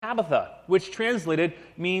Tabitha, which translated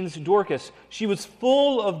means Dorcas. She was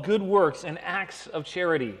full of good works and acts of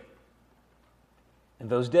charity. In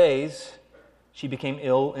those days, she became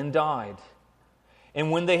ill and died.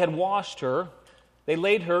 And when they had washed her, they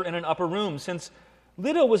laid her in an upper room. Since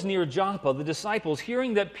Lydda was near Joppa, the disciples,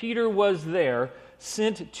 hearing that Peter was there,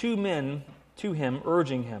 sent 2 men to him,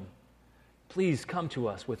 urging him, "Please come to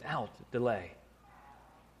us without delay."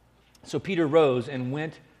 So Peter rose and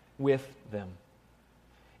went with them.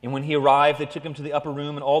 And when he arrived, they took him to the upper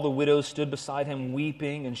room, and all the widows stood beside him,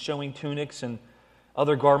 weeping and showing tunics and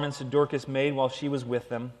other garments that Dorcas made while she was with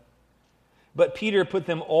them. But Peter put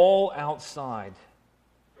them all outside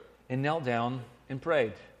and knelt down and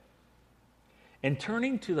prayed. And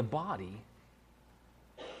turning to the body,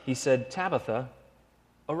 he said, "Tabitha,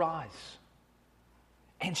 arise."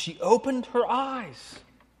 And she opened her eyes.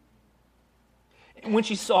 And when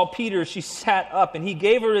she saw Peter, she sat up, and he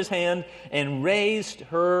gave her his hand and raised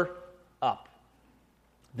her up.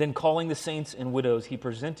 Then calling the saints and widows, he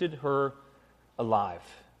presented her alive.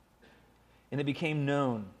 And it became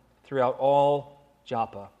known throughout all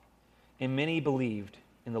Joppa, and many believed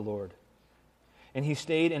in the Lord. And he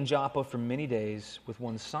stayed in Joppa for many days with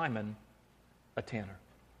one Simon, a tanner.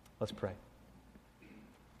 Let's pray.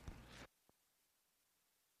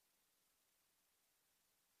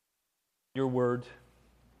 Your word.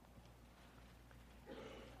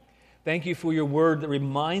 Thank you for your word that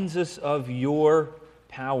reminds us of your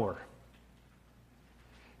power.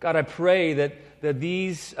 God, I pray that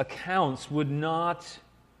these accounts would not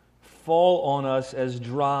fall on us as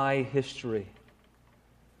dry history,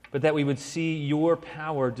 but that we would see your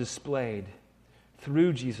power displayed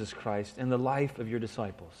through Jesus Christ in the life of your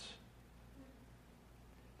disciples.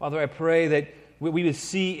 Father, I pray that we would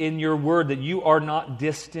see in your word that you are not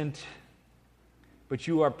distant, but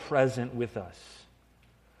you are present with us.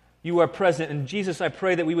 You are present. And Jesus, I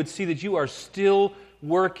pray that we would see that you are still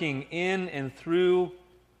working in and through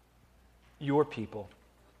your people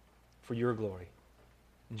for your glory.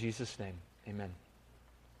 In Jesus' name, amen.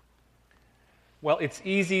 Well, it's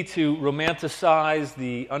easy to romanticize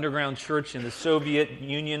the underground church in the Soviet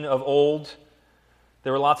Union of old.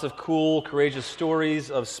 There were lots of cool, courageous stories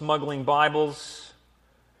of smuggling Bibles.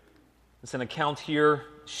 It's an account here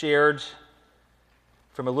shared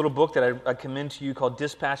from a little book that I commend to you called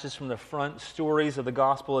Dispatches from the Front, Stories of the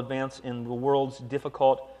Gospel Advance in the World's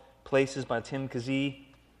Difficult Places by Tim Kazee.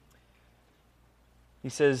 He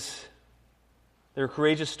says, there are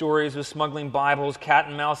courageous stories of smuggling Bibles, cat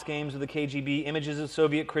and mouse games of the KGB, images of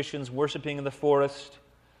Soviet Christians worshiping in the forest,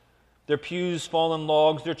 their pews fallen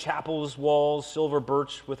logs, their chapels' walls, silver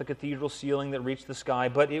birch with a cathedral ceiling that reached the sky.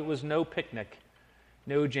 But it was no picnic,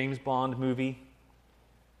 no James Bond movie.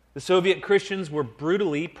 The Soviet Christians were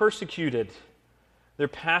brutally persecuted. Their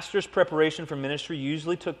pastor's preparation for ministry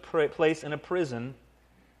usually took place in a prison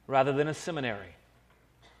rather than a seminary.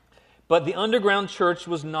 But the underground church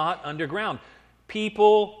was not underground.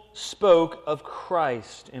 People spoke of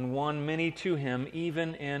Christ and won many to him,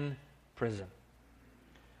 even in prison.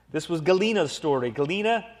 This was Galina's story.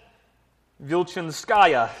 Galina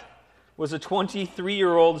Vilchinskaya was a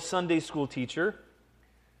 23-year-old Sunday school teacher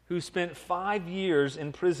who spent 5 years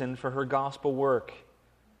in prison for her gospel work.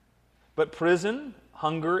 But prison,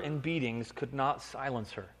 hunger, and beatings could not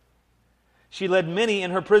silence her. She led many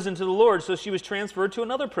in her prison to the Lord, so she was transferred to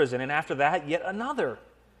another prison, and after that, yet another.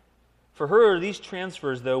 For her, these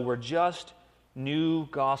transfers, though, were just new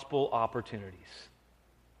gospel opportunities.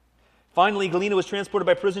 Finally, Galina was transported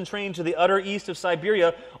by prison train to the utter east of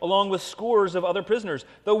Siberia, along with scores of other prisoners,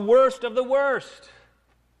 the worst of the worst.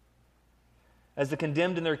 As the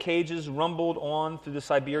condemned in their cages rumbled on through the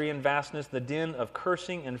Siberian vastness, the din of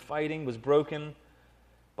cursing and fighting was broken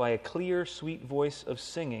by a clear, sweet voice of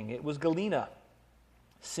singing. It was Galina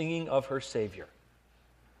singing of her Savior.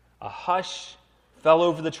 A hush fell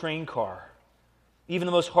over the train car. Even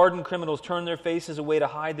the most hardened criminals turned their faces away to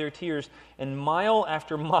hide their tears, and mile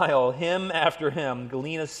after mile, hymn after hymn,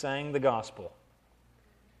 Galina sang the gospel.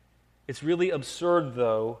 It's really absurd,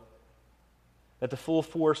 though, that the full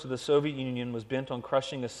force of the Soviet Union was bent on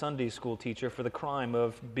crushing a Sunday school teacher for the crime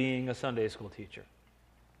of being a Sunday school teacher.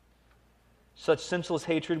 Such senseless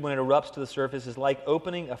hatred, when it erupts to the surface, is like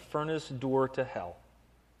opening a furnace door to hell.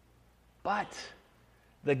 But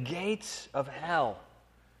the gates of hell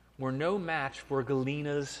were no match for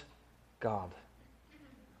Galina's God.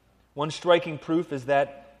 One striking proof is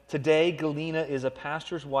that today Galina is a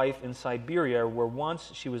pastor's wife in Siberia, where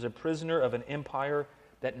once she was a prisoner of an empire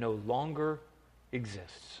that no longer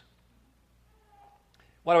exists.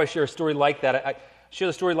 Why do I share a story like that? I share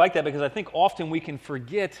a story like that because I think often we can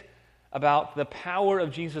forget about the power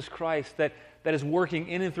of Jesus Christ, that that is working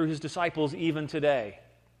in and through his disciples even today.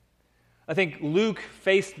 I think Luke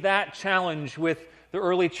faced that challenge with the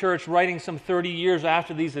early church, writing some 30 years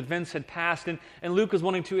after these events had passed. And Luke is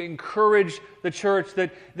wanting to encourage the church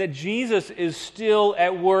that Jesus is still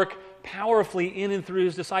at work powerfully in and through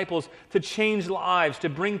his disciples to change lives, to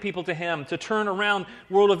bring people to him, to turn around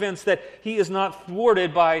world events, that he is not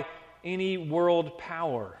thwarted by any world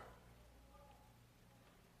power.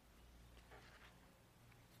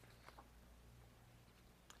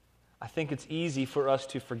 I think it's easy for us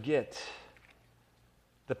to forget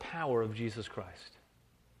the power of Jesus Christ.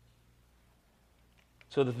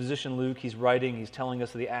 So the physician Luke, he's writing, he's telling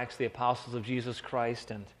us of the Acts of the Apostles of Jesus Christ,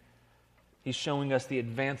 and he's showing us the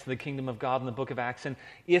advance of the kingdom of God in the book of Acts. And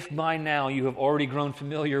if by now you have already grown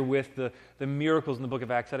familiar with the miracles in the book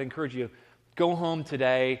of Acts, I'd encourage you, go home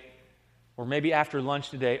today, or maybe after lunch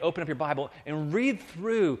today, open up your Bible and read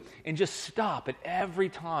through and just stop at every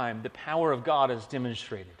time the power of God is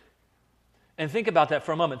demonstrated. And think about that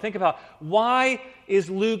for a moment. Think about, why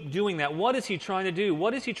is Luke doing that? What is he trying to do?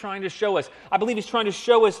 What is he trying to show us? I believe he's trying to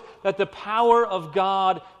show us that the power of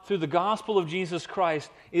God through the gospel of Jesus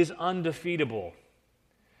Christ is undefeatable.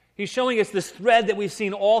 He's showing us this thread that we've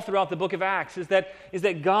seen all throughout the book of Acts, is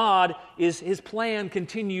that God, his plan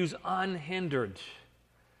continues unhindered.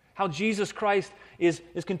 How Jesus Christ is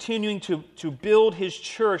continuing to build his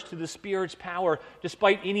church through the Spirit's power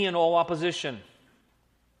despite any and all opposition.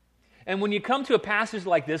 And when you come to a passage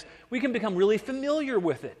like this, we can become really familiar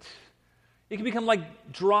with it. It can become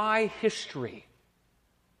like dry history.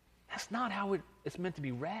 That's not how it's meant to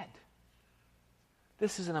be read.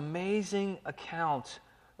 This is an amazing account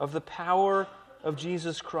of the power of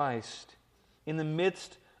Jesus Christ in the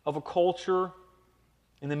midst of a culture,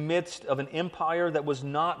 in the midst of an empire that was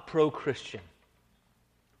not pro-Christian.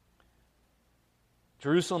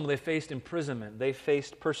 Jerusalem, they faced imprisonment. They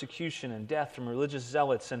faced persecution and death from religious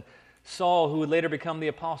zealots. And Saul, who would later become the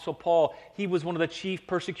Apostle Paul, he was one of the chief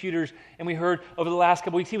persecutors. And we heard over the last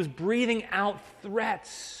couple weeks, he was breathing out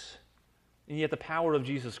threats. And yet the power of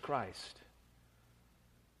Jesus Christ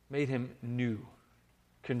made him new,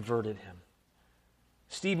 converted him.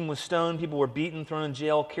 Stephen was stoned. People were beaten, thrown in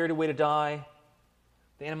jail, carried away to die.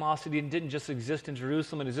 The animosity didn't just exist in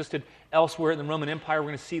Jerusalem. It existed elsewhere in the Roman Empire. We're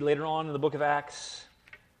going to see later on in the book of Acts.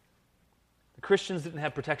 The Christians didn't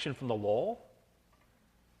have protection from the law.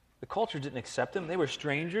 The culture didn't accept them. They were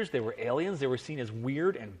strangers. They were aliens. They were seen as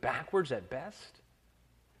weird and backwards at best.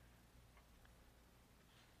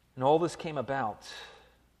 And all this came about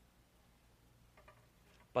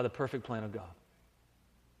by the perfect plan of God.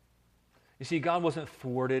 You see, God wasn't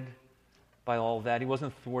thwarted by all of that. He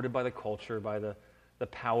wasn't thwarted by the culture, by the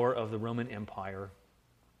power of the Roman Empire.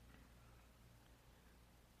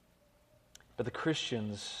 But the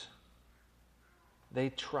Christians, they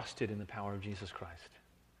trusted in the power of Jesus Christ.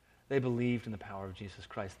 They believed in the power of Jesus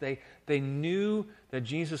Christ. They knew that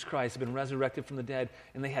Jesus Christ had been resurrected from the dead,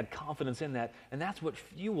 and they had confidence in that. And that's what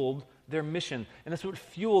fueled their mission. And that's what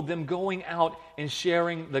fueled them going out and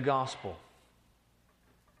sharing the gospel.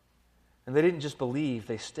 And they didn't just believe,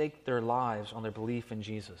 they staked their lives on their belief in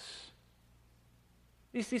Jesus.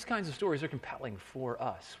 These kinds of stories are compelling for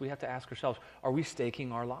us. We have to ask ourselves, are we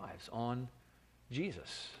staking our lives on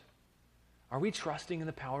Jesus? Are we trusting in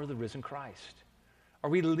the power of the risen Christ? Are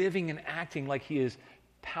we living and acting like he is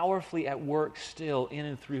powerfully at work still in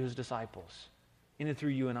and through his disciples, in and through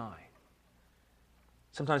you and I?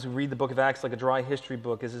 Sometimes we read the book of Acts like a dry history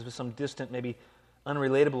book, as if it's some distant, maybe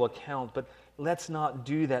unrelatable account, but let's not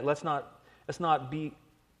do that. Let's not be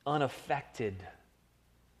unaffected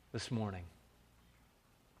this morning.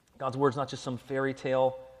 God's word is not just some fairy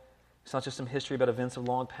tale. It's not just some history about events of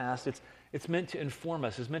long past. It's meant to inform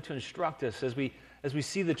us. It's meant to instruct us as we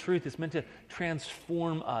see the truth. It's meant to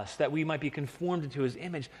transform us, that we might be conformed into his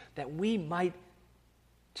image, that we might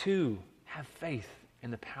too have faith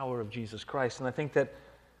in the power of Jesus Christ. And I think that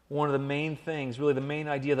one of the main things, really the main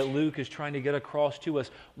idea that Luke is trying to get across to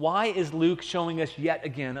us, why is Luke showing us yet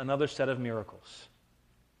again another set of miracles?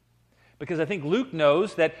 Because I think Luke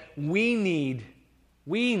knows that we need,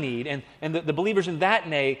 and the believers in that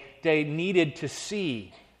day needed to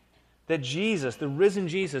see that Jesus, the risen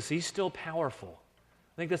Jesus, he's still powerful.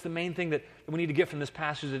 I think that's the main thing that we need to get from this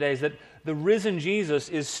passage today, is that the risen Jesus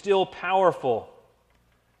is still powerful,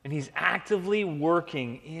 and he's actively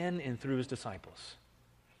working in and through his disciples.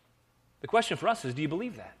 The question for us is, do you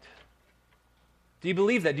believe that? Do you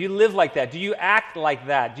believe that? Do you live like that? Do you act like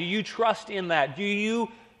that? Do you trust in that? Do you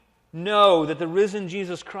know that the risen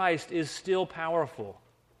Jesus Christ is still powerful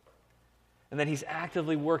and that he's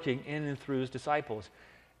actively working in and through his disciples?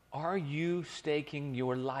 Are you staking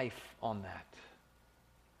your life on that?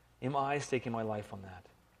 Am I staking my life on that?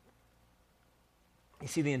 You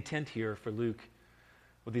see, the intent here for Luke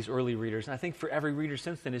with these early readers, and I think for every reader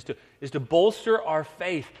since then, is to bolster our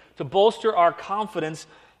faith, to bolster our confidence,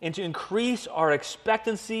 and to increase our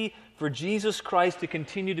expectancy for Jesus Christ to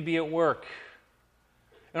continue to be at work.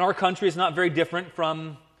 And our country is not very different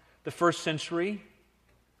from the first century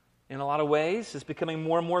in a lot of ways. It's becoming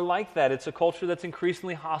more and more like that. It's a culture that's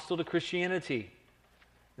increasingly hostile to Christianity.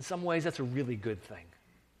 In some ways, that's a really good thing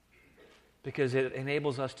because it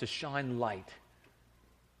enables us to shine light.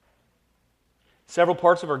 Several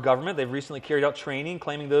parts of our government, they've recently carried out training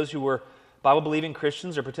claiming those who were Bible-believing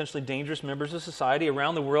Christians are potentially dangerous members of society.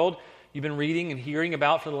 Around the world, you've been reading and hearing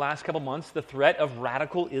about for the last couple months the threat of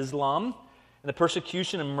radical Islam, and the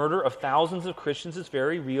persecution and murder of thousands of Christians is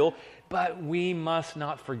very real, but we must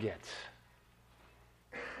not forget.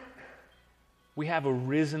 We have a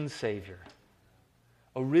risen Savior,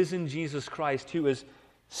 a risen Jesus Christ who is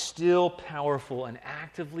still powerful and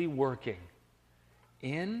actively working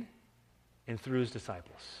in and through his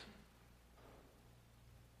disciples.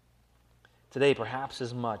 Today, perhaps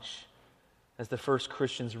as much as the first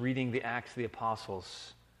Christians reading the Acts of the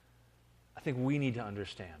Apostles, I think we need to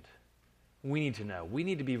understand. We need to know. We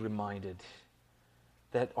need to be reminded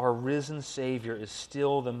that our risen Savior is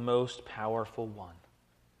still the most powerful one.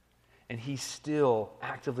 And he's still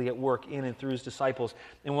actively at work in and through his disciples.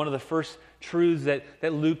 And one of the first truths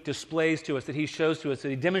that Luke displays to us, that he shows to us, that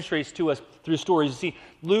he demonstrates to us through stories. You see,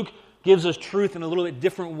 Luke gives us truth in a little bit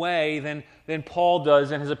different way than Paul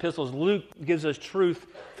does in his epistles. Luke gives us truth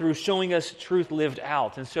through showing us truth lived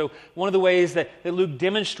out. And so one of the ways that Luke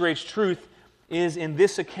demonstrates truth is in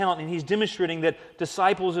this account, and he's demonstrating that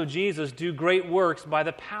disciples of Jesus do great works by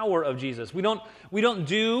the power of Jesus. We don't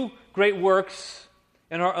do great works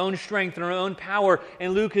in our own strength and our own power,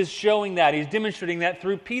 and Luke is showing that. He's demonstrating that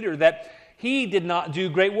through Peter, that he did not do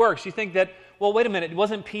great works. You think that, well, wait a minute,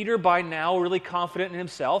 wasn't Peter by now really confident in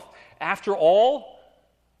himself? After all,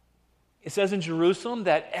 it says in Jerusalem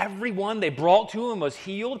that everyone they brought to him was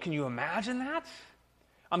healed. Can you imagine that?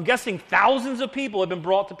 I'm guessing thousands of people have been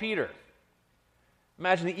brought to Peter.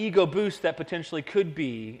 Imagine the ego boost that potentially could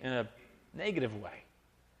be in a negative way.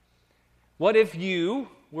 What if you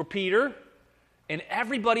were Peter and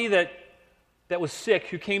everybody that was sick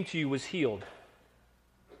who came to you was healed?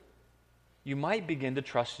 You might begin to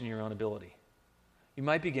trust in your own ability. You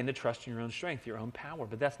might begin to trust in your own strength, your own power,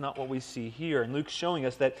 but that's not what we see here. And Luke's showing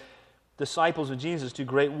us that disciples of Jesus do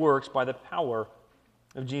great works by the power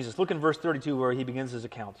of Jesus. Look in verse 32 where he begins his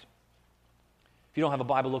account. If you don't have a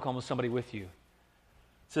Bible, look on with somebody with you.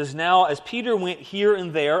 It says, "Now as Peter went here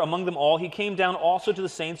and there among them all, he came down also to the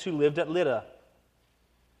saints who lived at Lydda."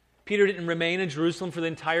 Peter didn't remain in Jerusalem for the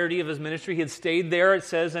entirety of his ministry. He had stayed there, it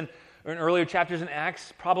says in earlier chapters in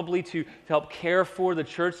Acts, probably to help care for the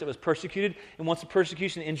church that was persecuted. And once the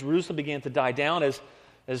persecution in Jerusalem began to die down, as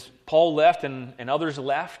Paul left and others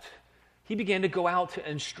left, he began to go out to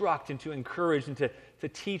instruct and to encourage and to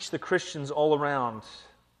teach the Christians all around.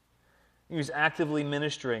 He was actively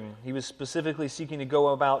ministering. He was specifically seeking to go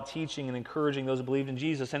about teaching and encouraging those who believed in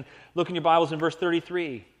Jesus. And look in your Bibles in verse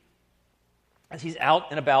 33. As he's out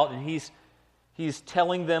and about and he's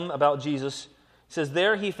telling them about Jesus, it says,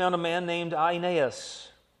 "There he found a man named Aeneas,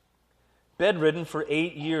 bedridden for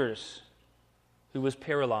 8 years, who was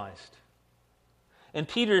paralyzed. And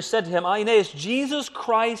Peter said to him, 'Aeneas, Jesus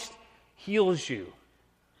Christ heals you.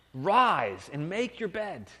 Rise and make your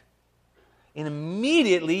bed.' And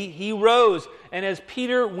immediately he rose. And as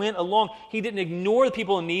Peter went along, he didn't ignore the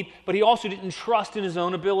people in need, but he also didn't trust in his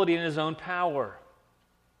own ability and his own power."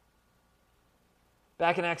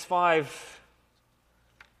 Back in Acts 5,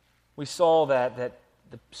 we saw that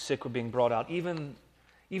the sick were being brought out. Even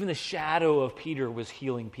the shadow of Peter was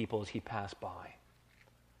healing people as he passed by.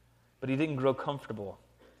 But he didn't grow comfortable.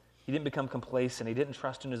 He didn't become complacent. He didn't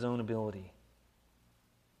trust in his own ability.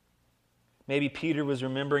 Maybe Peter was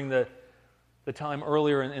remembering the time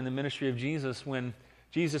earlier in the ministry of Jesus when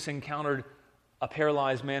Jesus encountered a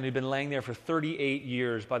paralyzed man who'd been laying there for 38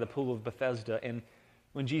 years by the pool of Bethesda. And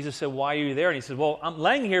when Jesus said, "Why are you there?" And he said, "Well, I'm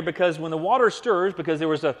laying here because when the water stirs," because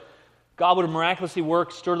God would miraculously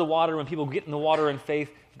work, stir the water. When people get in the water in faith,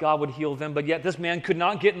 God would heal them. But yet this man could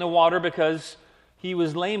not get in the water because he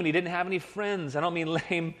was lame and he didn't have any friends. I don't mean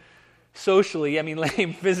lame socially, I mean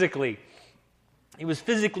lame physically. He was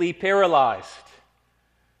physically paralyzed.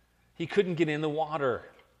 He couldn't get in the water.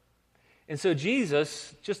 And so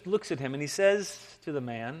Jesus just looks at him and he says to the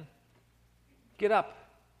man, "Get up,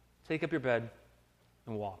 take up your bed,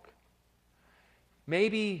 and walk."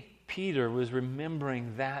 Maybe Peter was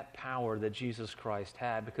remembering that power that Jesus Christ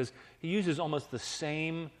had because he uses almost the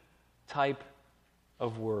same type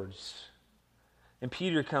of words. And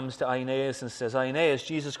Peter comes to Aeneas and says, Aeneas,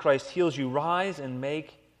 Jesus Christ heals you. Rise and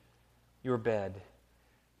make your bed.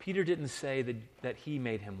 Peter didn't say that he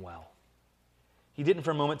made him well. He didn't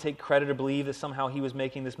for a moment take credit or believe that somehow he was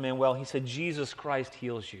making this man well. He said, Jesus Christ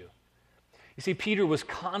heals you. You see, Peter was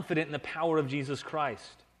confident in the power of Jesus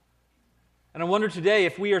Christ. And I wonder today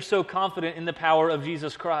if we are so confident in the power of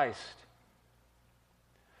Jesus Christ.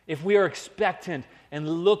 If we are expectant and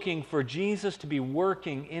looking for Jesus to be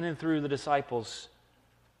working in and through the disciples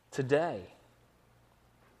today.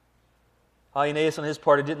 Aeneas, on his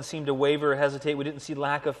part, it didn't seem to waver or hesitate. We didn't see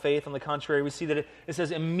lack of faith. On the contrary, we see that it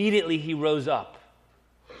says immediately he rose up.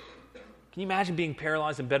 Can you imagine being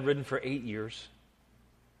paralyzed and bedridden for 8 years?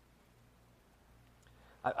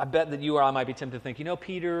 I bet that you or I might be tempted to think,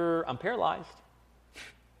 Peter, I'm paralyzed.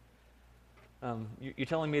 You're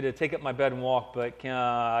telling me to take up my bed and walk, but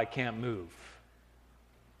I can't move.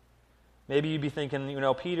 Maybe you'd be thinking,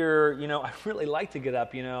 Peter, I'd really like to get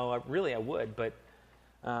up, I would, but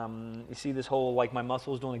you see this whole, my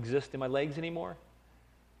muscles don't exist in my legs anymore?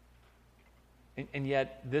 And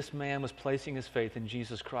yet, this man was placing his faith in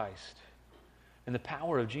Jesus Christ. And the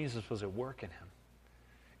power of Jesus was at work in him.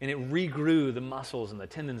 And it regrew the muscles and the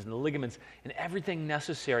tendons and the ligaments and everything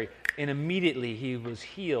necessary. And immediately he was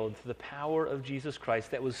healed through the power of Jesus Christ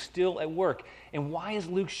that was still at work. And why is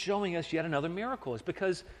Luke showing us yet another miracle? It's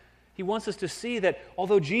because he wants us to see that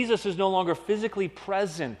although Jesus is no longer physically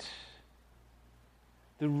present,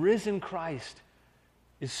 the risen Christ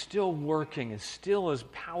is still working, is still as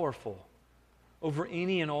powerful over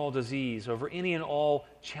any and all disease, over any and all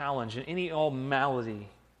challenge, and any and all malady.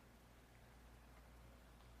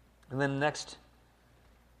 And then next,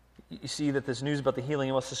 you see that this news about the healing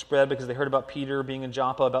must have spread because they heard about Peter being in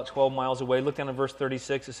Joppa about 12 miles away. Look down at verse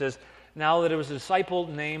 36. It says, now that there was a disciple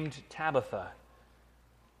named Tabitha,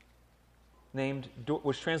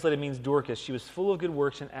 which translated means Dorcas. She was full of good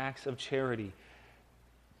works and acts of charity.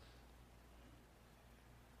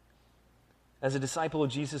 As a disciple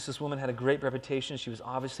of Jesus, this woman had a great reputation. She was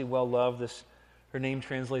obviously well loved. Her name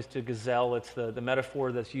translates to gazelle. It's the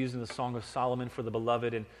metaphor that's used in the Song of Solomon for the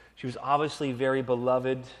beloved. And she was obviously very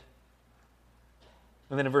beloved.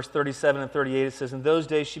 And then in verse 37 and 38 it says, in those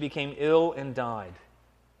days she became ill and died.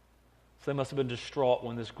 So they must have been distraught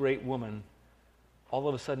when this great woman all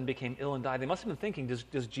of a sudden became ill and died. They must have been thinking,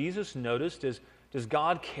 does Jesus notice? Does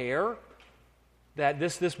God care that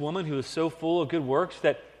this woman who is so full of good works,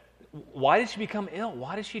 why did she become ill?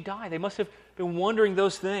 Why did she die? They must have been wondering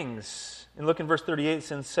those things. And look in verse 38,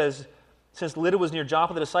 it says, since Lydda was near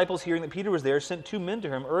Joppa, the disciples, hearing that Peter was there, sent 2 men to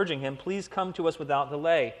him, urging him, please come to us without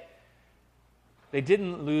delay. They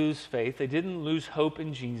didn't lose faith. They didn't lose hope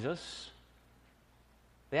in Jesus.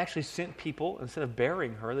 They actually sent people, instead of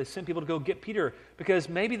burying her, they sent people to go get Peter because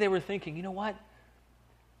maybe they were thinking, you know what?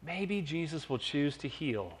 Maybe Jesus will choose to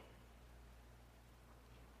heal.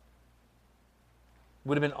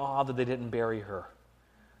 Would have been odd that they didn't bury her.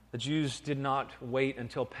 The Jews did not wait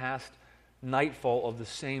until past nightfall of the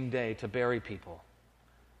same day to bury people.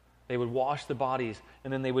 They would wash the bodies,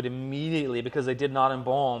 and then they would immediately, because they did not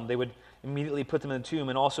embalm, they would immediately put them in the tomb,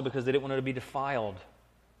 and also because they didn't want it to be defiled.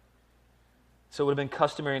 So it would have been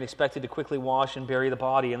customary and expected to quickly wash and bury the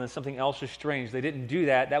body, and then something else was strange. They didn't do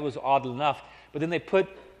that. That was odd enough. But then they put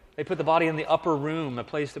the body in the upper room, a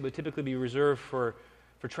place that would typically be reserved for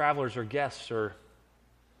travelers or guests or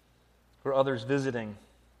others visiting.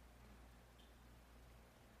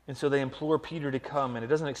 And so they implore Peter to come, and it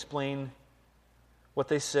doesn't explain what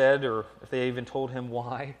they said or if they even told him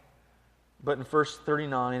why. But in verse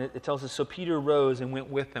 39, it tells us, so Peter rose and went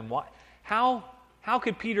with them. Why? How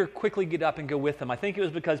could Peter quickly get up and go with them? I think it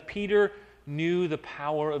was because Peter knew the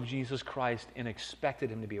power of Jesus Christ and expected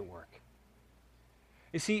him to be at work.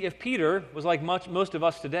 You see, if Peter was like most of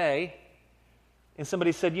us today, and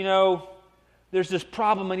somebody said, there's this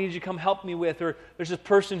problem I need you to come help me with, or there's this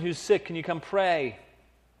person who's sick, can you come pray?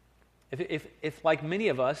 If like many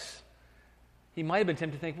of us, he might have been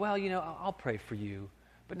tempted to think, well, I'll pray for you,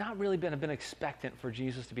 but not really been expectant for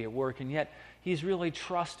Jesus to be at work, and yet he's really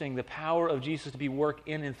trusting the power of Jesus to be work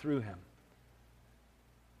in and through him.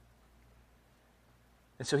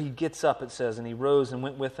 And so he gets up, it says, and he rose and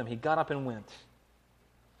went with them. He got up and went,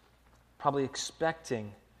 probably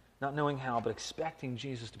expecting, not knowing how, but expecting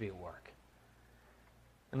Jesus to be at work.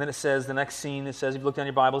 And then it says, the next scene, it says, if you look down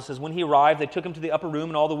your Bible, it says, when he arrived, they took him to the upper room,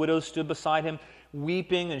 and all the widows stood beside him,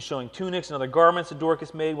 weeping and showing tunics and other garments that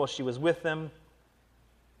Dorcas made while she was with them.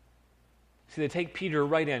 See, they take Peter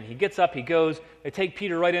right in. He gets up, he goes. They take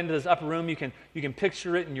Peter right into this upper room. You can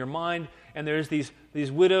picture it in your mind. And there's these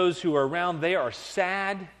widows who are around. They are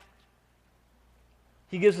sad.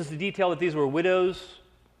 He gives us the detail that these were widows.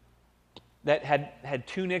 that had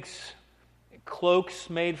tunics, cloaks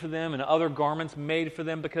made for them, and other garments made for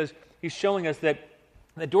them, because he's showing us that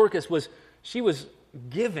Dorcas was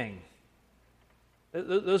giving.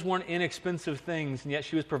 Those weren't inexpensive things, and yet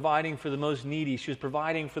she was providing for the most needy. She was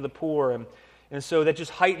providing for the poor, and so that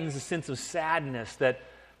just heightens the sense of sadness that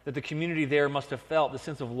the community there must have felt, the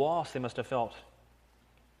sense of loss they must have felt.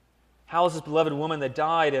 How is this beloved woman that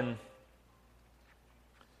died, and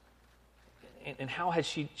how had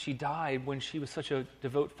she died when she was such a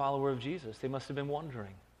devout follower of Jesus? They must have been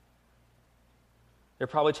wondering. They're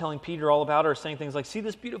probably telling Peter all about her, saying things like, "See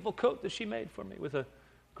this beautiful coat that she made for me," with a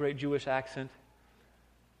great Jewish accent.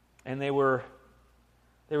 And they were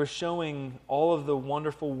showing all of the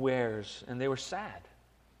wonderful wares, and they were sad.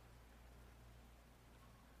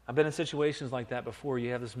 I've been in situations like that before.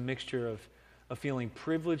 You have this mixture of feeling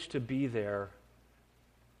privileged to be there,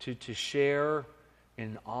 to share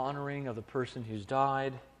in honoring of the person who's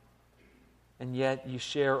died, and yet you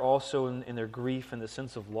share also in their grief and the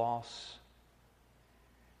sense of loss.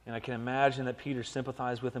 And I can imagine that Peter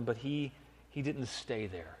sympathized with him, but he didn't stay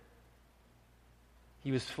there.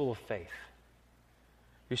 He was full of faith.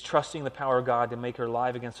 He was trusting the power of God to make her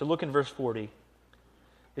alive again. So look in verse 40.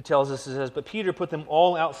 It tells us, it says, "But Peter put them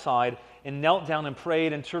all outside and knelt down and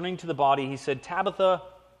prayed, and turning to the body, he said, 'Tabitha,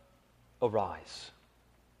 arise.'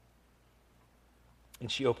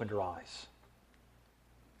 And she opened her eyes.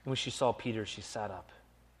 And when she saw Peter, she sat up.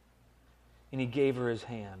 And he gave her his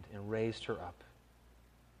hand and raised her up.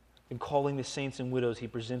 And calling the saints and widows, he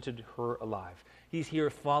presented her alive." He's here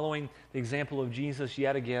following the example of Jesus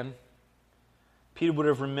yet again. Peter would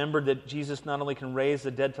have remembered that Jesus not only can raise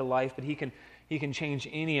the dead to life, but he can change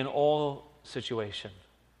any and all situation.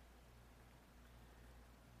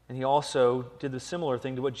 And he also did the similar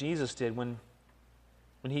thing to what Jesus did when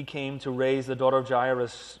he came to raise the daughter of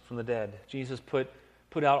Jairus from the dead. Jesus put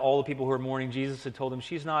out all the people who were mourning. Jesus had told them,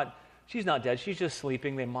 she's not dead, she's just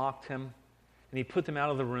sleeping. They mocked him, and he put them out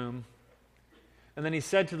of the room. And then he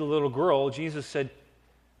said to the little girl, Jesus said,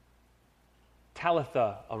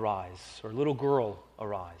 "Talitha, arise," or "little girl,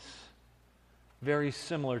 arise." Very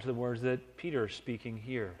similar to the words that Peter is speaking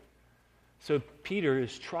here. So Peter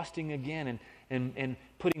is trusting again and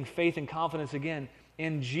putting faith and confidence again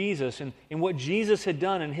in Jesus and in what Jesus had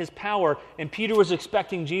done and his power. And Peter was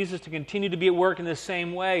expecting Jesus to continue to be at work in the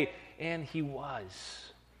same way, and he was.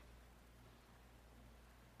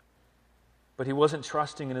 But he wasn't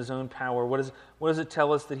trusting in his own power. What does it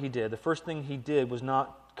tell us that he did? The first thing he did was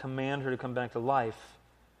not command her to come back to life.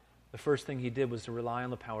 The first thing he did was to rely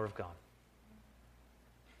on the power of God.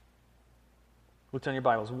 Look on your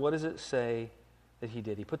Bibles. What does it say that he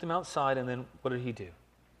did? He put them outside, and then what did he do?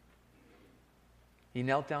 He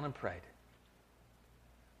knelt down and prayed.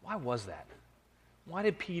 Why was that? Why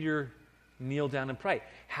did Peter kneel down and pray?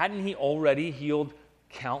 Hadn't he already healed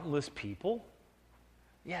countless people?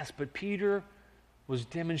 Yes, but Peter was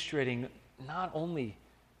demonstrating not only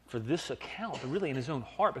for this account, but really in his own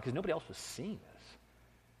heart, because nobody else was seeing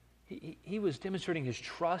this. He was demonstrating his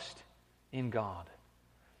trust in God,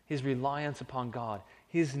 his reliance upon God,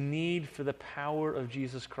 his need for the power of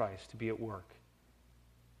Jesus Christ to be at work.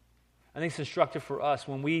 I think it's instructive for us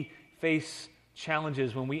when we face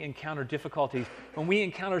challenges, when we encounter difficulties, when we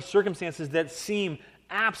encounter circumstances that seem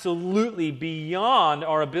absolutely beyond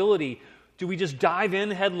our ability. Do we just dive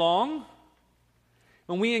in headlong?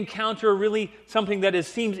 When we encounter really something that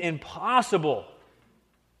seems impossible,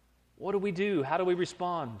 what do? How do we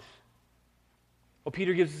respond? Well,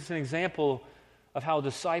 Peter gives us an example of how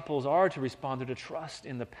disciples are to respond, or to trust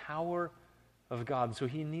in the power of God. And so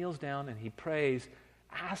he kneels down and he prays,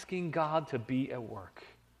 asking God to be at work.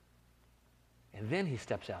 And then he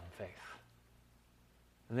steps out in faith.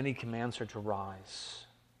 And then he commands her to rise.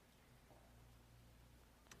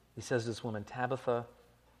 He says to this woman, "Tabitha,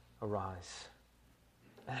 arise."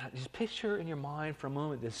 Just picture in your mind for a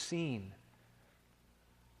moment this scene.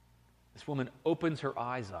 This woman opens her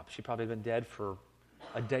eyes up. She'd probably been dead for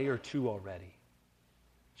a day or two already.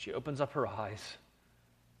 She opens up her eyes.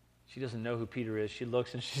 She doesn't know who Peter is. She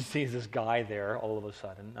looks and she sees this guy there all of a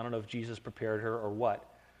sudden. I don't know if Jesus prepared her or what.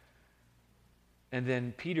 And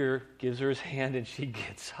then Peter gives her his hand and she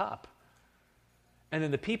gets up. And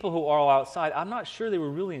then the people who are all outside, I'm not sure they were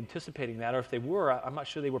really anticipating that, or if they were, I'm not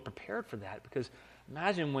sure they were prepared for that, because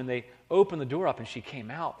imagine when they opened the door up and she came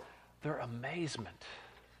out, their amazement.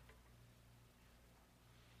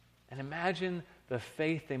 And imagine the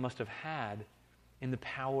faith they must have had in the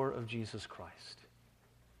power of Jesus Christ.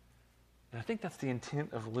 And I think that's the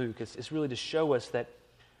intent of Luke. It's really to show us that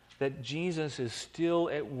Jesus is still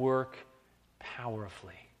at work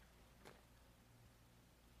powerfully.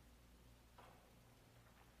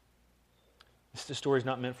 This story is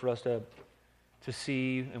not meant for us to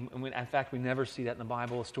see, and in fact, we never see that in the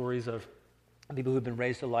Bible, stories of people who've been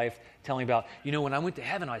raised to life telling about, when I went to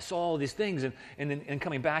heaven, I saw all these things, and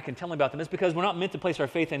coming back and telling about them. It's because we're not meant to place our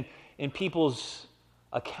faith in people's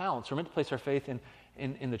accounts. We're meant to place our faith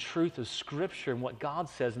in the truth of Scripture and what God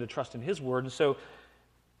says, and to trust in His Word. And so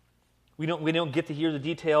we don't get to hear the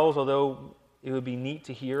details, although it would be neat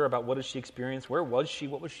to hear about what did she experience, where was she,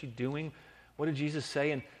 what was she doing, what did Jesus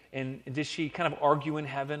say, and did she kind of argue in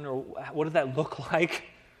heaven, or what did that look like?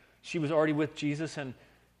 She was already with Jesus, and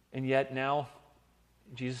yet now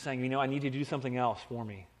Jesus is saying, I need you to do something else for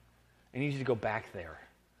me. I need you to go back there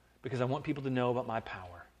because I want people to know about my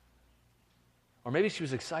power. Or maybe she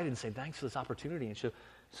was excited and said, thanks for this opportunity, and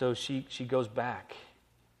so she goes back.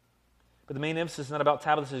 But the main emphasis is not about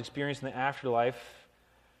Tabitha's experience in the afterlife,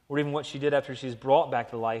 or even what she did after she's brought back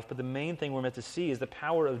to life, but the main thing we're meant to see is the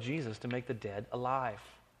power of Jesus to make the dead alive.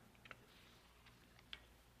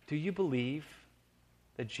 Do you believe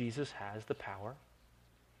that Jesus has the power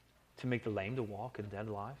to make the lame to walk and the dead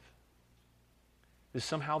alive? Is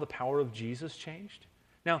somehow the power of Jesus changed?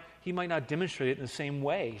 Now, He might not demonstrate it in the same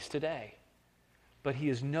ways today, but He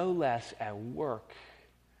is no less at work.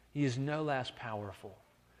 He is no less powerful.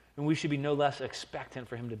 And we should be no less expectant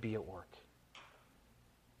for Him to be at work.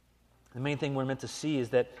 The main thing we're meant to see is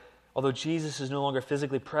that although Jesus is no longer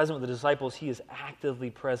physically present with the disciples, He is actively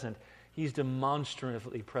present. He's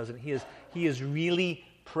demonstratively present. He is really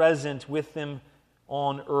present with them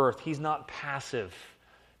on earth. He's not passive.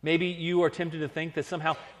 Maybe you are tempted to think that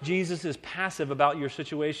somehow Jesus is passive about your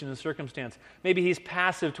situation and circumstance. Maybe He's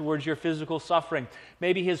passive towards your physical suffering.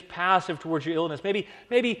 Maybe He's passive towards your illness.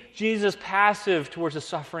 Maybe Jesus is passive towards the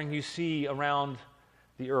suffering you see around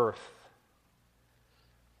the earth.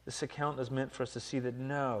 This account is meant for us to see that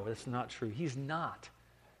no, that's not true. He's not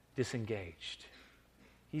disengaged.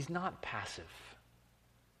 He's not passive.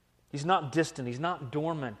 He's not distant. He's not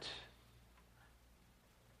dormant.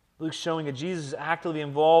 Luke's showing that Jesus is actively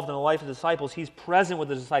involved in the life of the disciples. He's present with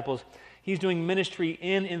the disciples. He's doing ministry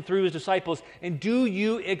in and through His disciples. And do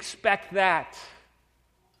you expect that?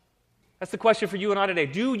 That's the question for you and I today.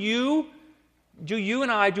 Do you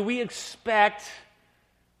and we expect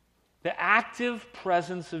the active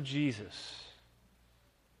presence of Jesus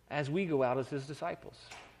as we go out as His disciples?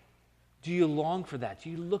 Do you long for that?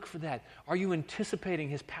 Do you look for that? Are you anticipating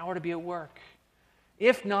His power to be at work?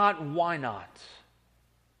 If not, why not?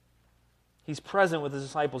 He's present with His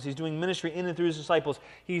disciples. He's doing ministry in and through His disciples.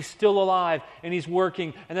 He's still alive and He's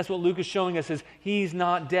working. And that's what Luke is showing us, is He's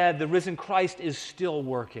not dead. The risen Christ is still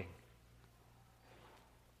working.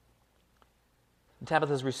 And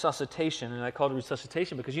Tabitha's resuscitation, and I call it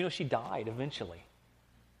resuscitation because she died eventually.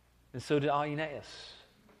 And so did Aeneas.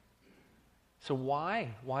 So why?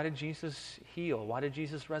 Why did Jesus heal? Why did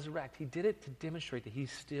Jesus resurrect? He did it to demonstrate that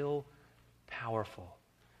He's still powerful.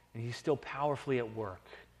 And He's still powerfully at work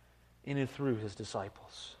in and through His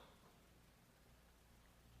disciples.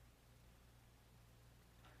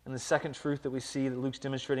 And the second truth that we see that Luke's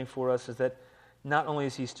demonstrating for us is that not only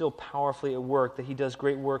is He still powerfully at work, that He does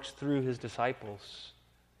great works through His disciples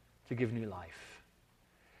to give new life.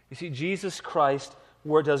 You see, Jesus Christ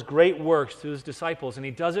does great works through His disciples, and He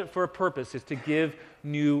does it for a purpose. It's to give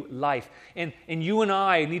new life. And you and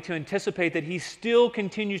I need to anticipate that He still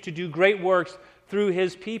continues to do great works through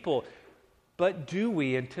His people. But do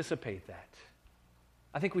we anticipate that?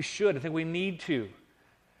 I think we should. I think we need to.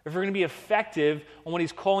 If we're going to be effective on what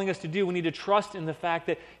He's calling us to do, we need to trust in the fact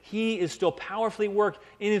that He is still powerfully at work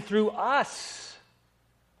in and through us.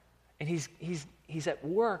 And He's at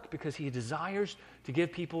work because He desires to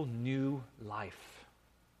give people new life.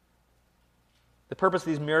 The purpose of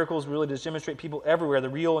these miracles really is to demonstrate people everywhere the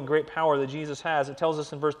real and great power that Jesus has. It tells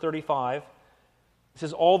us in verse 35, it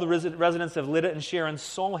says, all the residents of Lydda and Sharon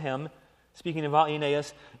saw Him, speaking of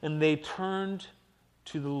Aeneas, and they turned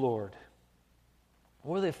to the Lord.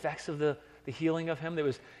 What were the effects of the healing of him?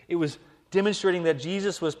 It was demonstrating that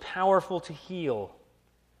Jesus was powerful to heal.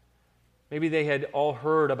 Maybe they had all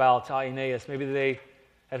heard about Aeneas. Maybe they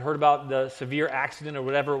had heard about the severe accident or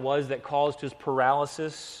whatever it was that caused his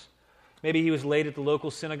paralysis. Maybe he was laid at the local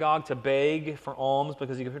synagogue to beg for alms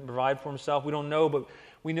because he couldn't provide for himself. We don't know, but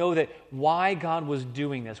we know that why God was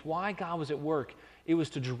doing this, why God was at work, it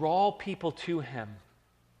was to draw people to Him.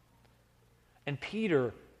 And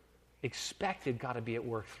Peter expected God to be at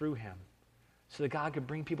work through him so that God could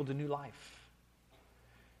bring people to new life.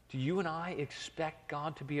 Do you and I expect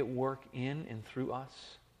God to be at work in and through us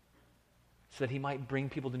so that He might bring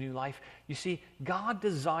people to new life? You see, God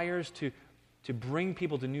desires to bring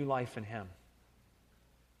people to new life in Him.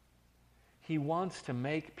 He wants to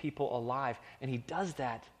make people alive, and He does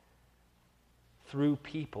that through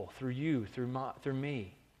people, through you, through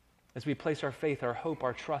me, as we place our faith, our hope,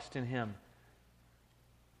 our trust in Him.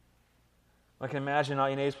 I can imagine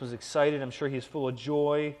Aeneas was excited. I'm sure he was full of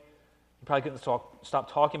joy. He probably couldn't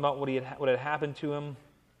stop talking about what had happened to him.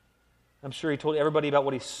 I'm sure he told everybody about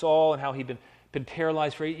what he saw and how he'd been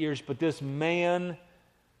paralyzed for 8 years. But this man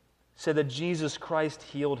said that Jesus Christ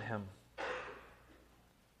healed him.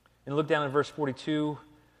 And look down in verse 42.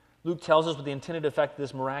 Luke tells us what the intended effect of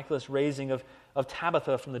this miraculous raising of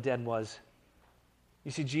Tabitha from the dead was.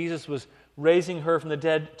 You see, Jesus was raising her from the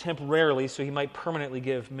dead temporarily so He might permanently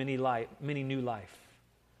give many new life.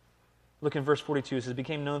 Look in verse 42. It says, "It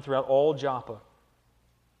became known throughout all Joppa,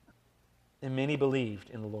 and many believed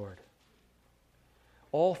in the Lord."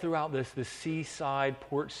 All throughout this seaside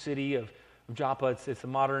port city of Joppa, it's the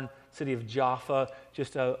modern city of Jaffa,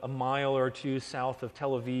 just a mile or two south of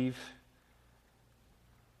Tel Aviv.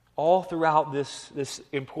 All throughout this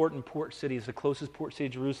important port city is the closest port city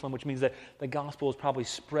to Jerusalem, which means that the gospel is probably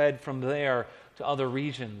spread from there to other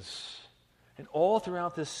regions. And all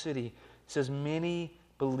throughout this city, it says, many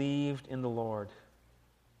believed in the Lord.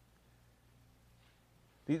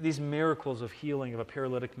 These miracles of healing of a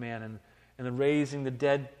paralytic man and the raising the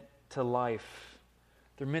dead to life,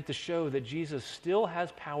 they're meant to show that Jesus still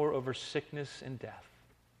has power over sickness and death.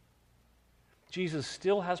 Jesus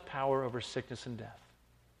still has power over sickness and death.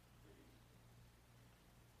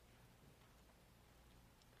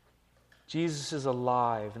 Jesus is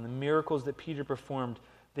alive, and the miracles that Peter performed,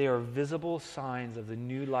 they are visible signs of the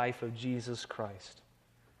new life of Jesus Christ.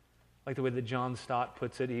 Like the way that John Stott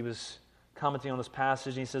puts it, he was commenting on this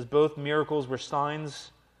passage, and he says, both miracles were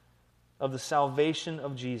signs of the salvation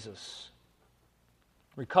of Jesus.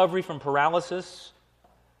 Recovery from paralysis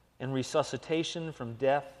and resuscitation from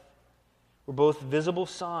death were both visible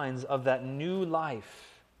signs of that new life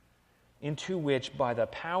into which, by the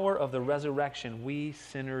power of the resurrection, we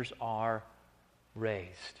sinners are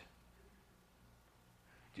raised.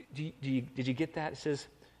 Did you get that? It says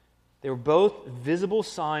they were both visible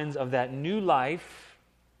signs of that new life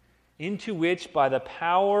into which, by the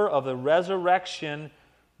power of the resurrection,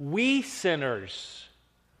 we sinners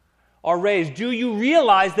are raised. Do you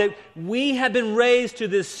realize that we have been raised to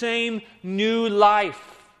this same new life?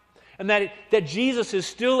 And that Jesus is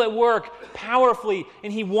still at work powerfully,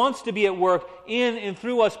 and He wants to be at work in and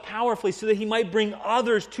through us powerfully so that He might bring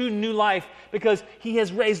others to new life, because He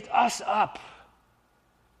has raised us up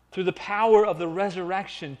through the power of the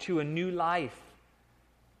resurrection to a new life.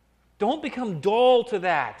 Don't become dull to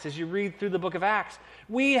that as you read through the book of Acts.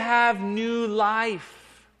 We have new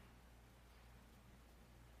life.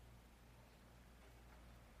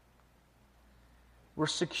 We're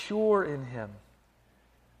secure in Him.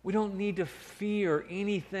 We don't need to fear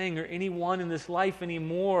anything or anyone in this life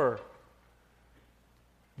anymore.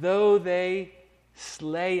 Though they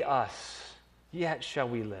slay us, yet shall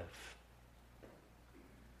we live.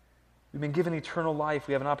 We've been given eternal life.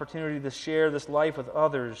 We have an opportunity to share this life with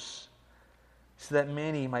others so that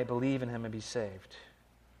many might believe in Him and be saved.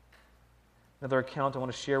 Another account I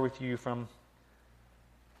want to share with you from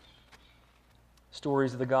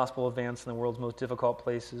stories of the gospel advance in the world's most difficult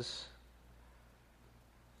places.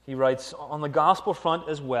 He writes, on the gospel front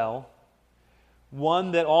as well,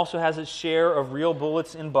 one that also has its share of real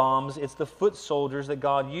bullets and bombs, it's the foot soldiers that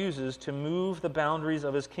God uses to move the boundaries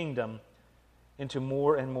of His kingdom into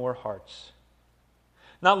more and more hearts.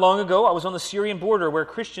 Not long ago, I was on the Syrian border where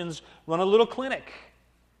Christians run a little clinic,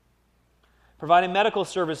 providing medical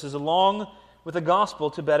services along with the gospel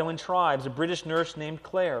to Bedouin tribes. A British nurse named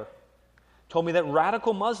Claire told me that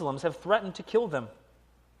radical Muslims have threatened to kill them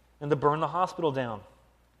and to burn the hospital down.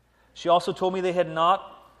 She also told me they had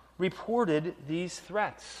not reported these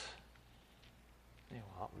threats.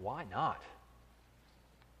 Why not?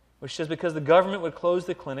 Well, she says because the government would close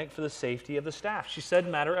the clinic for the safety of the staff. She said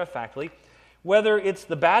matter-of-factly, whether it's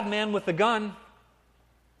the bad man with the gun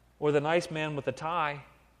or the nice man with the tie,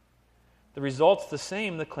 the result's the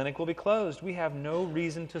same. The clinic will be closed. We have no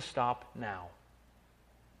reason to stop now.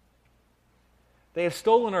 They have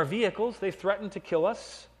stolen our vehicles. They've threatened to kill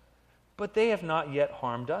us. But they have not yet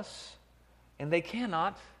harmed us, and they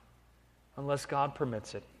cannot unless God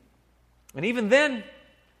permits it. And even then,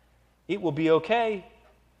 it will be okay,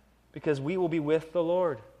 because we will be with the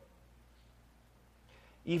Lord.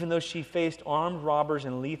 Even though she faced armed robbers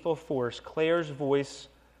and lethal force, Claire's voice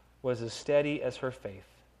was as steady as her faith.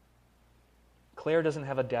 Claire doesn't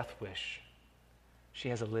have a death wish. She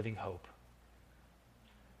has a living hope.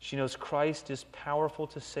 She knows Christ is powerful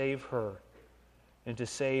to save her and to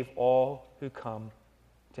save all who come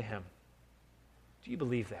to Him. Do you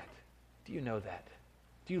believe that? Do you know that?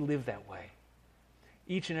 Do you live that way?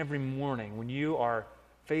 each and every morning when you are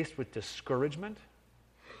faced with discouragement,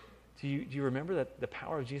 do you remember that the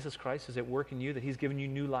power of Jesus Christ is at work in you, that he's given you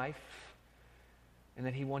new life, and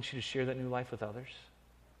that he wants you to share that new life with others?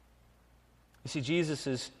 You see, Jesus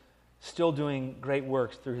is still doing great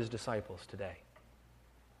works through his disciples today.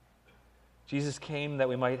 Jesus came that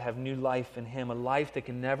we might have new life in him, a life that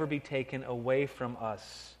can never be taken away from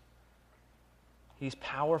us. He's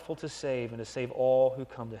powerful to save and to save all who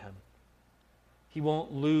come to him. He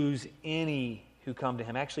won't lose any who come to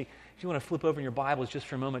him. Actually, if you want to flip over in your Bibles just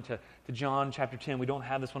for a moment to John chapter 10, we don't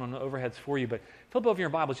have this one on the overheads for you, but flip over in your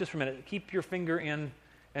Bibles just for a minute. Keep your finger in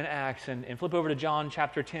Acts and flip over to John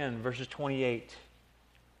chapter 10, verses 28.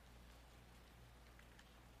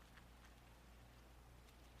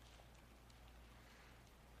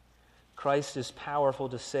 Christ is powerful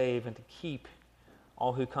to save and to keep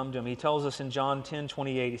all who come to him. He tells us in John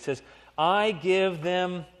 10:28, he says, I give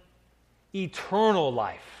them eternal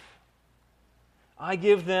life. I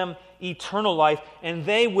give them eternal life, and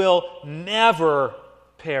they will never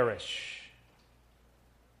perish.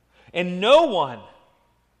 And no one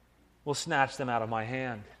will snatch them out of my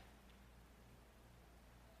hand.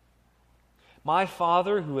 My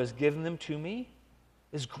Father who has given them to me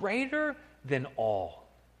is greater than all.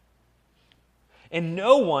 And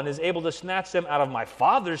no one is able to snatch them out of my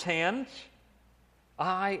Father's hand.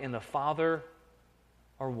 I and the Father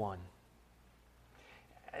are one.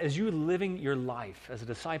 As you're living your life as a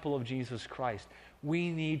disciple of Jesus Christ,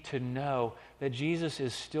 we need to know that Jesus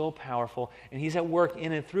is still powerful and he's at work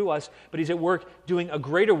in and through us, but he's at work doing a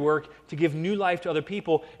greater work to give new life to other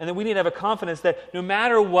people, and that we need to have a confidence that no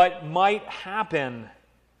matter what might happen,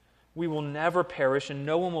 we will never perish and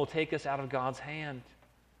no one will take us out of God's hand.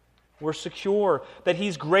 We're secure that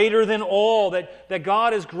he's greater than all, that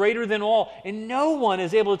God is greater than all, and no one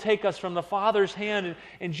is able to take us from the Father's hand,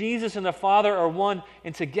 and Jesus and the Father are one,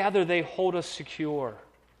 and together they hold us secure.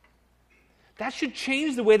 That should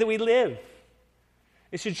change the way that we live.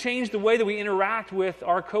 It should change the way that we interact with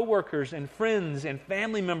our coworkers and friends and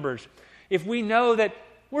family members. If we know that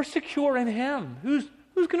we're secure in him, who's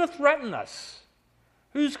going to threaten us?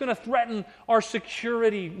 Who's going to threaten our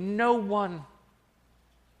security? No one.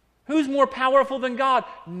 Who's more powerful than God?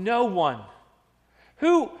 No one.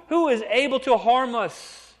 Who is able to harm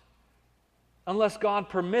us unless God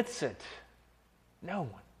permits it? No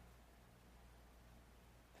one.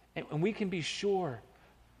 And we can be sure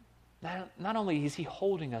that not only is he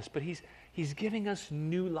holding us, but he's giving us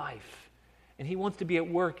new life. And he wants to be at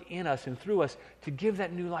work in us and through us to give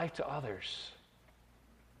that new life to others.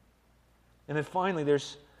 And then finally,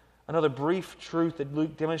 there's another brief truth that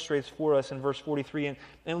Luke demonstrates for us in verse 43.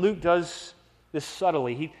 And Luke does this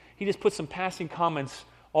subtly. He just puts some passing comments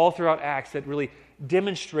all throughout Acts that really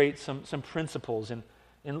demonstrate some principles. And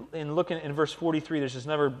looking in verse 43, there's this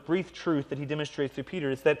another brief truth that he demonstrates through Peter.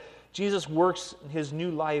 It's that Jesus works his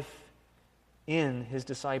new life in his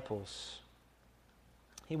disciples.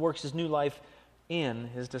 He works his new life in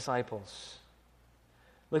his disciples.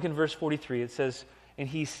 Look in verse 43. It says, and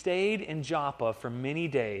he stayed in Joppa for many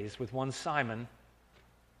days with one Simon.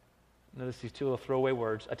 Notice these two little throwaway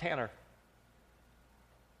words, a tanner.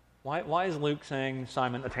 Why is Luke saying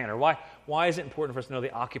Simon, a tanner? Why is it important for us to know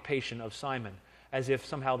the occupation of Simon, as if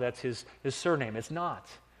somehow that's his surname? It's not.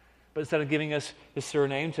 But instead of giving us his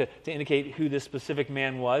surname to indicate who this specific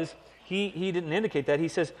man was, he didn't indicate that. He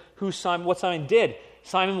says what Simon did.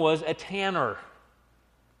 Simon was a tanner.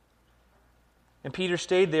 And Peter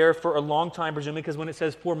stayed there for a long time, presumably, because when it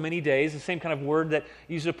says for many days, the same kind of word that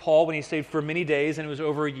used Paul when he stayed for many days, and it was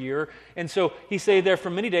over a year. And so he stayed there for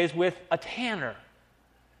many days with a tanner.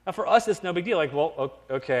 Now for us, it's no big deal. Like, well,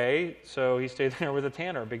 okay, so he stayed there with a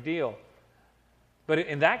tanner, big deal. But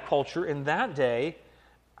in that culture, in that day,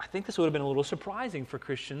 I think this would have been a little surprising for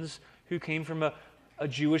Christians who came from a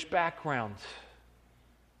Jewish background.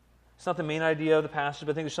 It's not the main idea of the passage,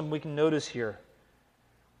 but I think there's something we can notice here.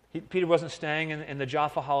 Peter wasn't staying in the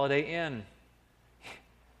Jaffa Holiday Inn.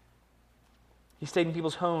 He stayed in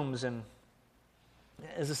people's homes. And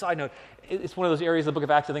as a side note, it's one of those areas of the book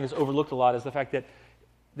of Acts I think is overlooked a lot, is the fact that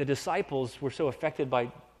the disciples were so affected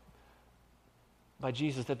by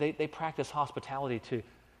Jesus that they practiced hospitality to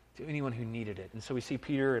anyone who needed it. And so we see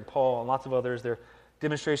Peter and Paul and lots of others, their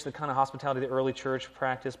demonstration of the kind of hospitality the early church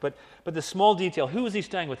practiced. But the small detail, who is he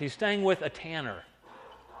staying with? He's staying with a tanner.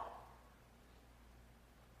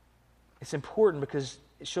 It's important because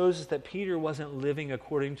it shows us that Peter wasn't living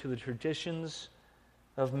according to the traditions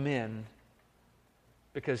of men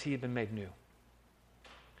because he had been made new.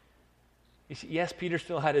 You see, yes, Peter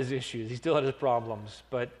still had his issues. He still had his problems,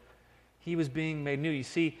 but he was being made new. You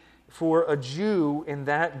see, for a Jew in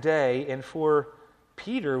that day and for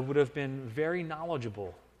Peter would have been very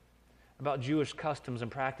knowledgeable about Jewish customs and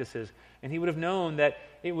practices, and he would have known that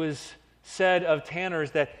it was said of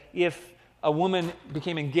tanners that if a woman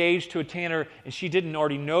became engaged to a tanner and she didn't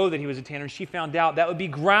already know that he was a tanner, and she found out, that would be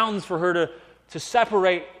grounds for her to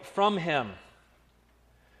separate from him,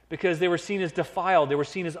 because they were seen as defiled, they were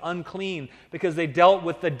seen as unclean, because they dealt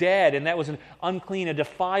with the dead, and that was an unclean, a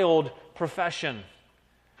defiled profession.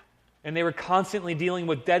 And they were constantly dealing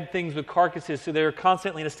with dead things, with carcasses, so they were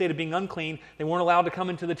constantly in a state of being unclean. They weren't allowed to come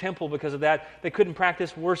into the temple because of that. They couldn't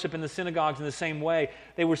practice worship in the synagogues in the same way.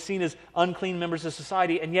 They were seen as unclean members of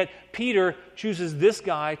society, and yet Peter chooses this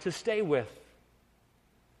guy to stay with.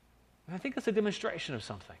 And I think that's a demonstration of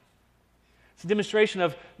something. It's a demonstration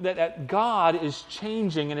of that God is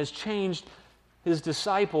changing and has changed his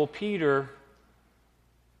disciple, Peter,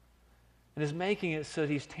 and is making it so that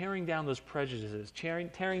he's tearing down those prejudices,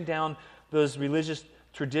 tearing down those religious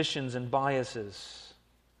traditions and biases.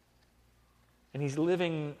 And he's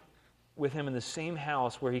living with him in the same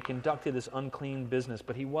house where he conducted this unclean business,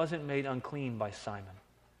 but he wasn't made unclean by Simon.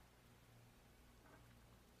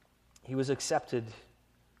 He was accepted,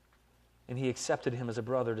 and he accepted him as a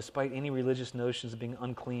brother despite any religious notions of being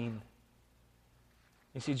unclean.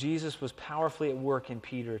 You see, Jesus was powerfully at work in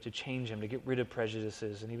Peter to change him, to get rid of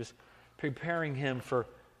prejudices, and he was preparing him for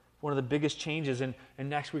one of the biggest changes. And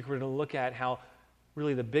next week we're going to look at how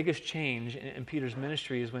really the biggest change in Peter's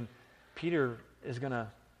ministry is when Peter is going to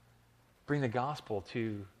bring the gospel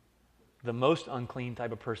to the most unclean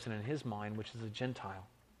type of person in his mind, which is a Gentile.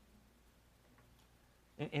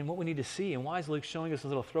 And what we need to see, and why is Luke showing us a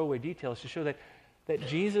little throwaway details, to show that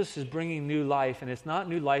Jesus is bringing new life, and it's not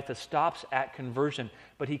new life that stops at conversion,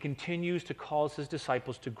 but he continues to cause his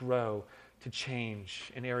disciples to grow, to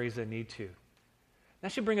change in areas they need to.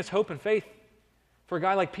 That should bring us hope and faith. For a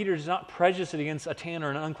guy like Peter is not prejudiced against a tanner,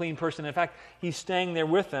 an unclean person. In fact, he's staying there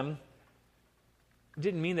with them. It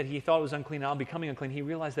didn't mean that he thought it was unclean, now becoming unclean. He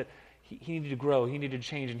realized that he needed to grow, he needed to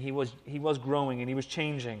change, and he was growing and he was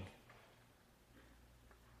changing.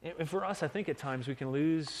 And for us, I think at times we can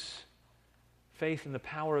lose faith in the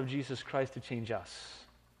power of Jesus Christ to change us.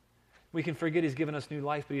 We can forget he's given us new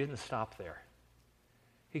life, but he didn't stop there.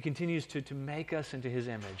 He continues to make us into his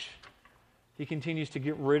image. He continues to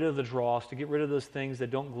get rid of the dross, to get rid of those things that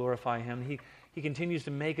don't glorify him. He continues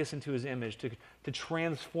to make us into his image, to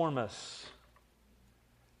transform us,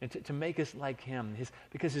 and to make us like him.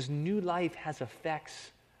 Because his new life has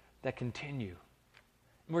effects that continue.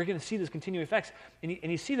 And we're going to see those continuing effects. And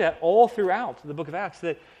you see that all throughout the book of Acts,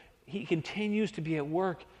 that he continues to be at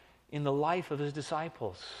work in the life of his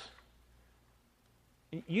disciples.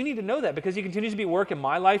 You need to know that because he continues to be at work in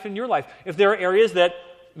my life and your life. If there are areas that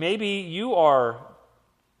maybe you are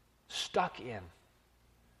stuck in,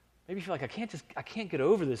 maybe you feel like I can't get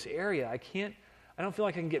over this area. I don't feel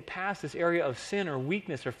like I can get past this area of sin or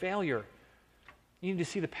weakness or failure. You need to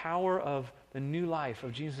see the power of the new life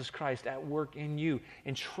of Jesus Christ at work in you,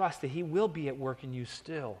 and trust that he will be at work in you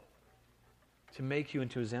still to make you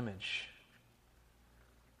into his image.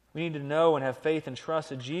 We need to know and have faith and trust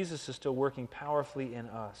that Jesus is still working powerfully in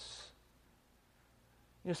us.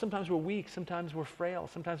 Sometimes we're weak, sometimes we're frail,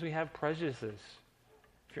 sometimes we have prejudices,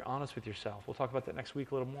 if you're honest with yourself. We'll talk about that next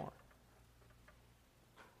week a little more.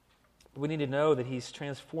 But we need to know that he's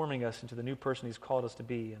transforming us into the new person he's called us to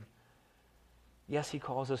be. And yes, he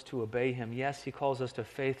calls us to obey him. Yes, he calls us to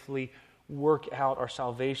faithfully work out our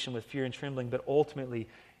salvation with fear and trembling, but ultimately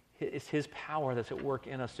it's his power that's at work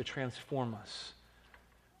in us to transform us.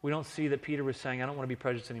 We don't see that Peter was saying, I don't want to be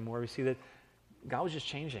prejudiced anymore. We see that God was just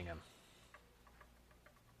changing him.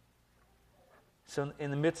 So in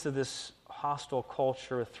the midst of this hostile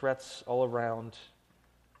culture, threats all around,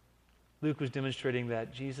 Luke was demonstrating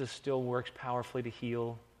that Jesus still works powerfully to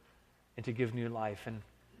heal and to give new life. And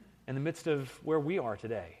in the midst of where we are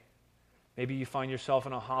today, maybe you find yourself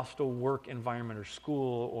in a hostile work environment or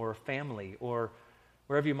school or family or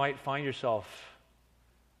wherever you might find yourself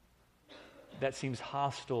that seems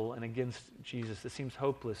hostile and against Jesus, that seems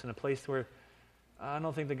hopeless, in a place where I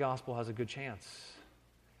don't think the gospel has a good chance.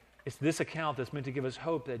 It's this account that's meant to give us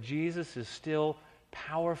hope that Jesus is still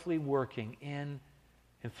powerfully working in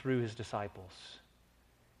and through his disciples.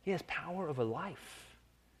 He has power over life.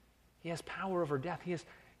 He has power over death. He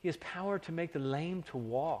has power to make the lame to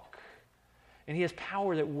walk. And he has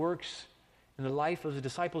power that works in the life of the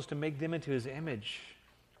disciples to make them into his image.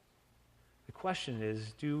 The question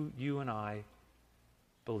is, do you and I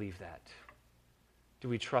believe that? Do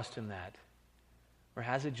we trust in that? Or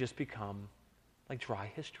has it just become like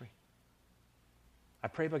dry history? I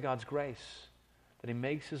pray by God's grace that he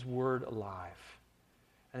makes his word alive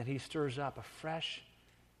and that he stirs up a fresh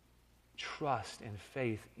trust and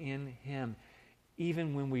faith in him,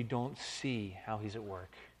 even when we don't see how he's at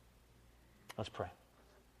work. Let's pray.